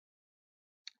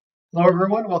Hello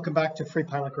everyone, welcome back to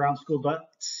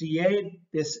freepilotgroundschool.ca.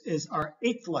 This is our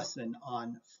 8th lesson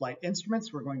on flight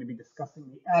instruments. We're going to be discussing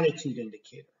the attitude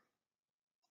indicator.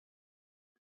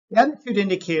 The attitude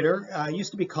indicator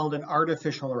used to be called an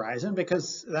artificial horizon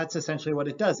because that's essentially what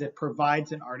it does. It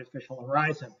provides an artificial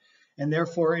horizon, and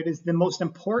therefore it is the most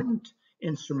important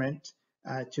instrument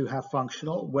to have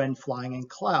functional when flying in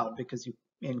cloud, because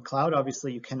in cloud,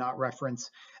 obviously, you cannot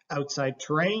reference outside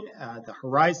terrain, the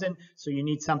horizon, so you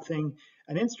need something,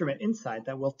 an instrument inside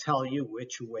that will tell you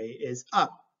which way is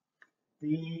up.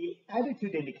 The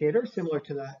attitude indicator, similar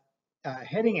to the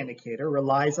heading indicator,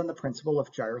 relies on the principle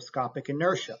of gyroscopic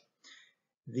inertia.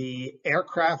 The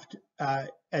aircraft,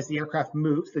 as the aircraft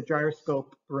moves, the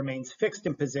gyroscope remains fixed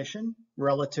in position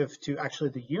relative to actually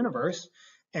the universe,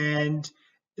 and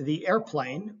the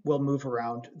airplane will move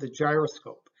around the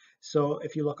gyroscope. So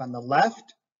if you look on the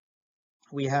left,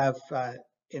 we have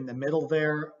in the middle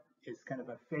there is kind of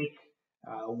a fake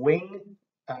wing,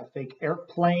 fake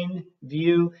airplane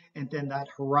view, and then that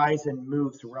horizon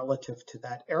moves relative to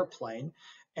that airplane.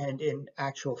 And in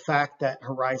actual fact, that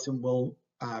horizon will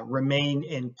remain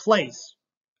in place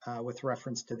with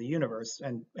reference to the universe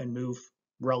and move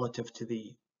relative to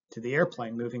the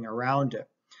airplane moving around it.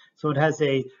 So it has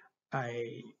a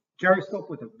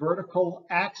gyroscope with a vertical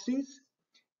axis,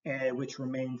 which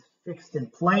remains fixed in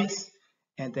place,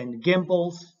 and then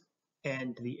gimbals,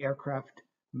 and the aircraft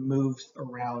moves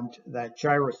around that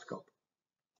gyroscope.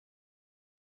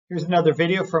 Here's another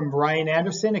video from Ryan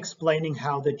Anderson explaining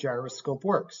how the gyroscope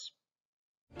works.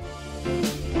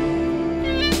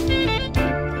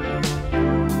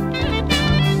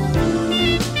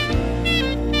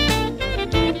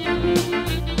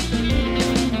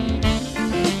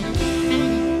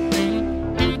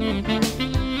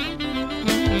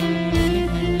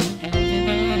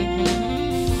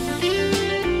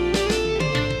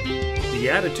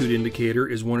 The attitude indicator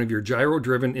is one of your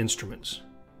gyro-driven instruments.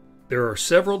 There are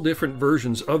several different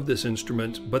versions of this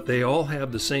instrument, but they all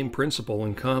have the same principle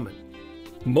in common.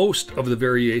 Most of the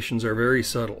variations are very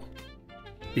subtle.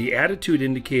 The attitude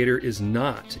indicator is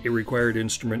not a required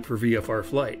instrument for VFR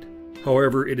flight.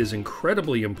 However, it is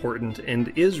incredibly important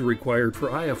and is required for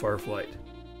IFR flight.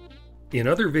 In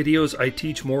other videos, I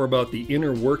teach more about the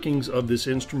inner workings of this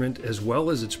instrument as well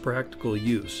as its practical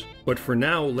use. But for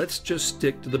now, let's just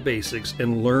stick to the basics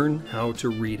and learn how to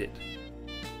read it.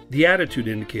 The attitude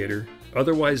indicator,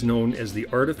 otherwise known as the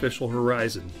artificial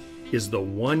horizon, is the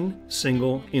one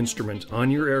single instrument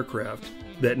on your aircraft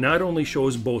that not only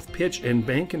shows both pitch and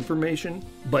bank information,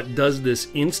 but does this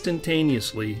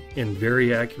instantaneously and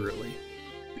very accurately.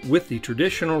 With the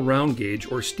traditional round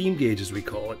gauge, or steam gauge as we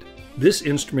call it, this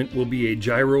instrument will be a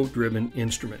gyro-driven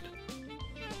instrument.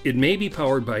 It may be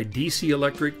powered by DC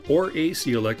electric or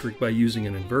AC electric by using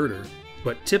an inverter,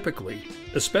 but typically,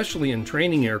 especially in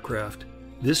training aircraft,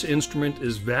 this instrument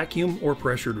is vacuum or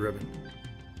pressure driven.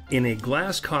 In a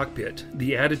glass cockpit,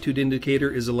 the attitude indicator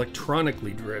is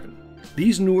electronically driven.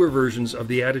 These newer versions of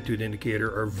the attitude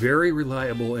indicator are very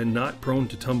reliable and not prone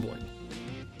to tumbling.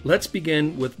 Let's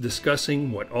begin with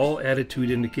discussing what all attitude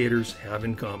indicators have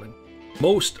in common.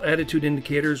 Most attitude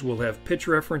indicators will have pitch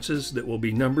references that will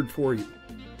be numbered for you.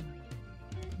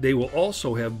 They will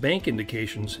also have bank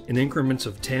indications in increments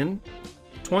of 10,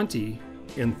 20,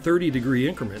 and 30 degree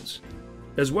increments,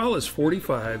 as well as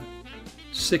 45,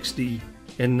 60,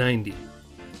 and 90.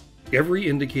 Every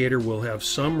indicator will have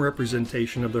some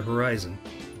representation of the horizon,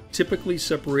 typically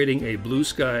separating a blue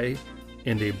sky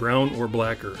and a brown or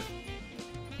black earth.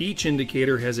 Each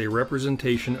indicator has a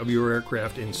representation of your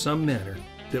aircraft in some manner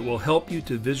that will help you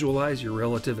to visualize your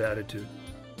relative attitude.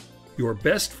 Your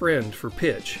best friend for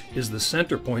pitch is the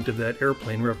center point of that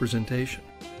airplane representation.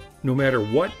 No matter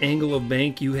what angle of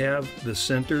bank you have, the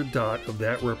center dot of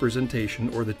that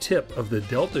representation or the tip of the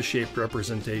delta-shaped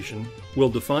representation will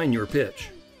define your pitch.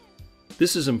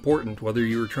 This is important whether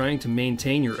you are trying to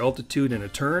maintain your altitude in a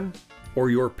turn or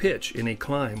your pitch in a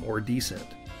climb or descent.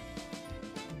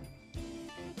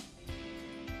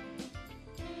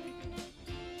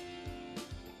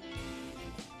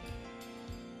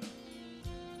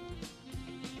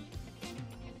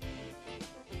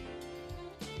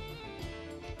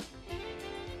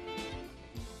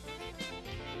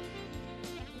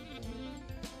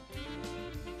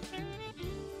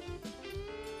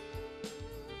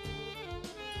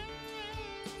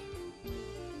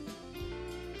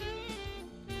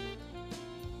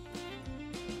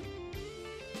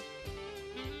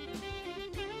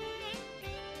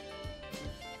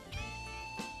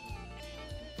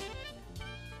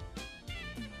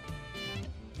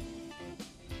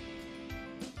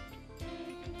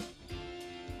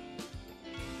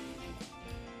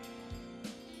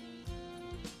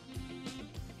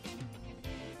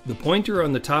 The pointer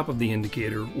on the top of the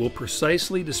indicator will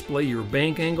precisely display your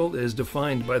bank angle as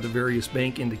defined by the various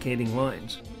bank indicating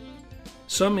lines.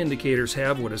 Some indicators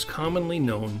have what is commonly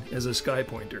known as a sky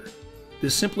pointer.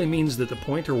 This simply means that the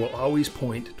pointer will always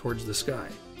point towards the sky.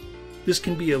 This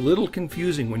can be a little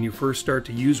confusing when you first start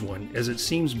to use one, as it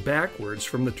seems backwards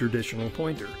from the traditional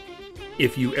pointer.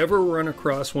 If you ever run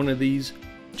across one of these,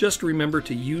 just remember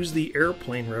to use the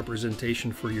airplane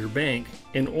representation for your bank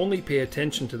and only pay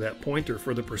attention to that pointer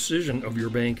for the precision of your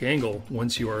bank angle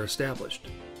once you are established.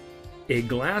 A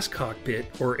glass cockpit,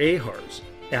 or AHRS,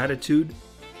 attitude,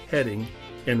 heading,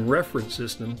 and reference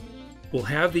system will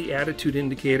have the attitude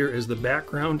indicator as the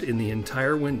background in the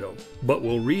entire window, but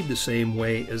will read the same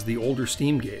way as the older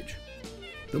steam gauge.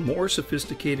 The more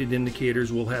sophisticated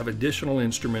indicators will have additional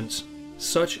instruments,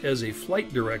 such as a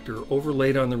flight director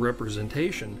overlaid on the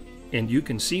representation, and you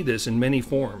can see this in many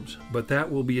forms, but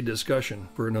that will be a discussion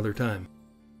for another time.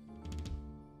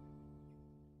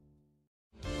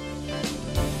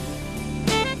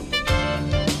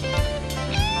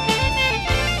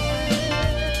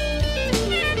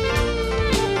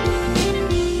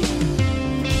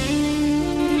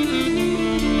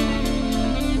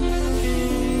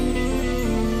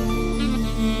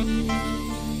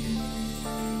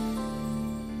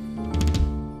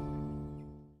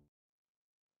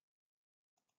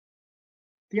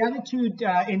 The attitude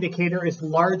indicator is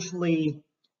largely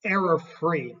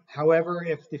error-free. However,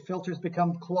 if the filters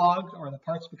become clogged or the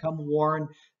parts become worn,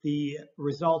 the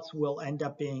results will end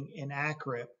up being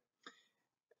inaccurate.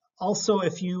 Also,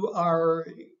 if you are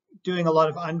doing a lot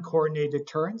of uncoordinated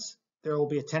turns, there will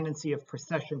be a tendency of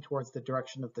precession towards the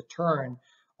direction of the turn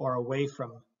or away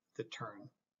from the turn.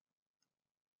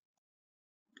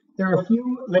 There are a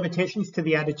few limitations to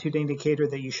the attitude indicator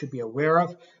that you should be aware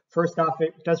of. First off,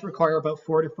 it does require about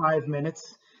 4 to 5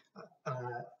 minutes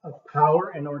of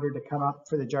power in order to come up,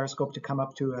 for the gyroscope to come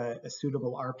up to a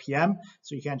suitable RPM.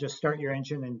 So you can't just start your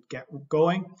engine and get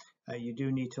going. You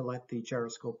do need to let the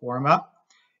gyroscope warm up.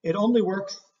 It only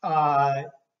works on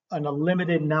a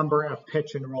limited number of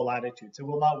pitch and roll attitudes. It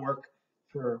will not work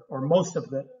for, or most of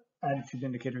the attitude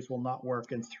indicators will not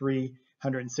work in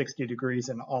 360 degrees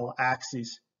in all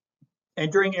axes. And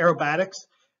during aerobatics,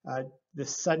 the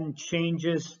sudden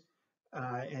changes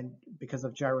and because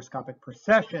of gyroscopic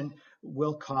precession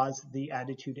will cause the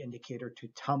attitude indicator to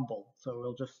tumble. So it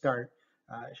will just start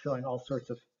showing all sorts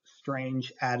of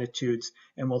strange attitudes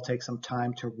and will take some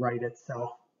time to right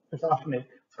itself. There's often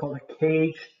it's called a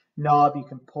cage knob. You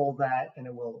can pull that and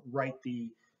it will right the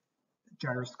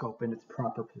gyroscope in its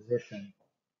proper position.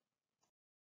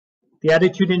 The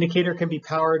attitude indicator can be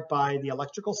powered by the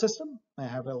electrical system. I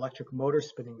have an electric motor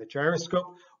spinning the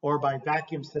gyroscope, or by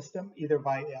vacuum system, either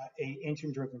by a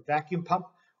engine-driven vacuum pump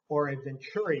or a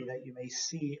venturi that you may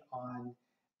see on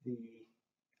the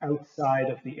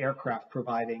outside of the aircraft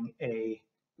providing a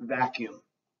vacuum.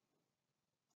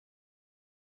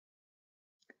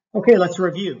 Okay, let's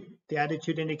review. The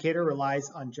attitude indicator relies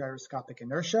on gyroscopic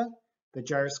inertia. The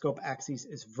gyroscope axis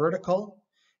is vertical.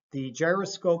 The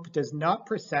gyroscope does not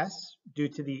precess due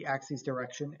to the axis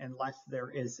direction unless there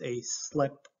is a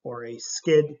slip or a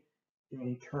skid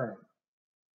in turn.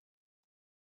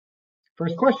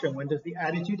 First question, when does the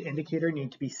attitude indicator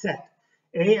need to be set?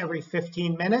 A, every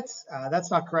 15 minutes.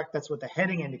 That's not correct. That's what the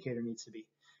heading indicator needs to be.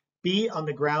 B, on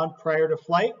the ground prior to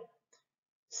flight.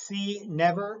 C,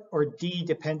 never. Or D,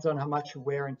 depends on how much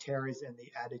wear and tear is in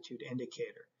the attitude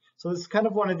indicator. So this is kind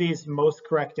of one of these most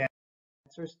correct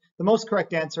answers. The most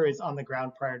correct answer is on the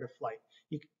ground prior to flight.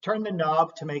 You can turn the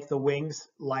knob to make the wings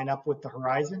line up with the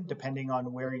horizon, depending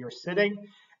on where you're sitting.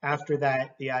 After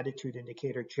that, the attitude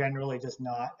indicator generally does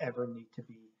not ever need to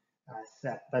be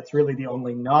set. That's really the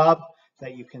only knob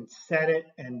that you can set it,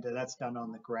 and that's done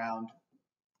on the ground.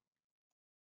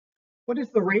 What is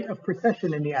the rate of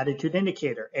precession in the attitude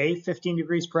indicator? A, 15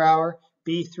 degrees per hour,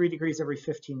 B, 3 degrees every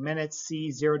 15 minutes,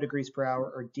 C, 0 degrees per hour,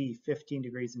 or D, 15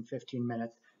 degrees in 15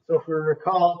 minutes. So if we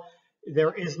recall,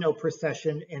 there is no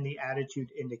precession in the attitude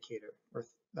indicator, or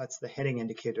that's the heading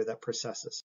indicator that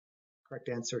precesses. Correct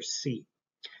answer, C.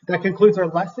 That concludes our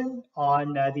lesson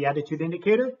on the attitude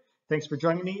indicator. Thanks for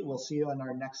joining me. We'll see you on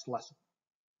our next lesson.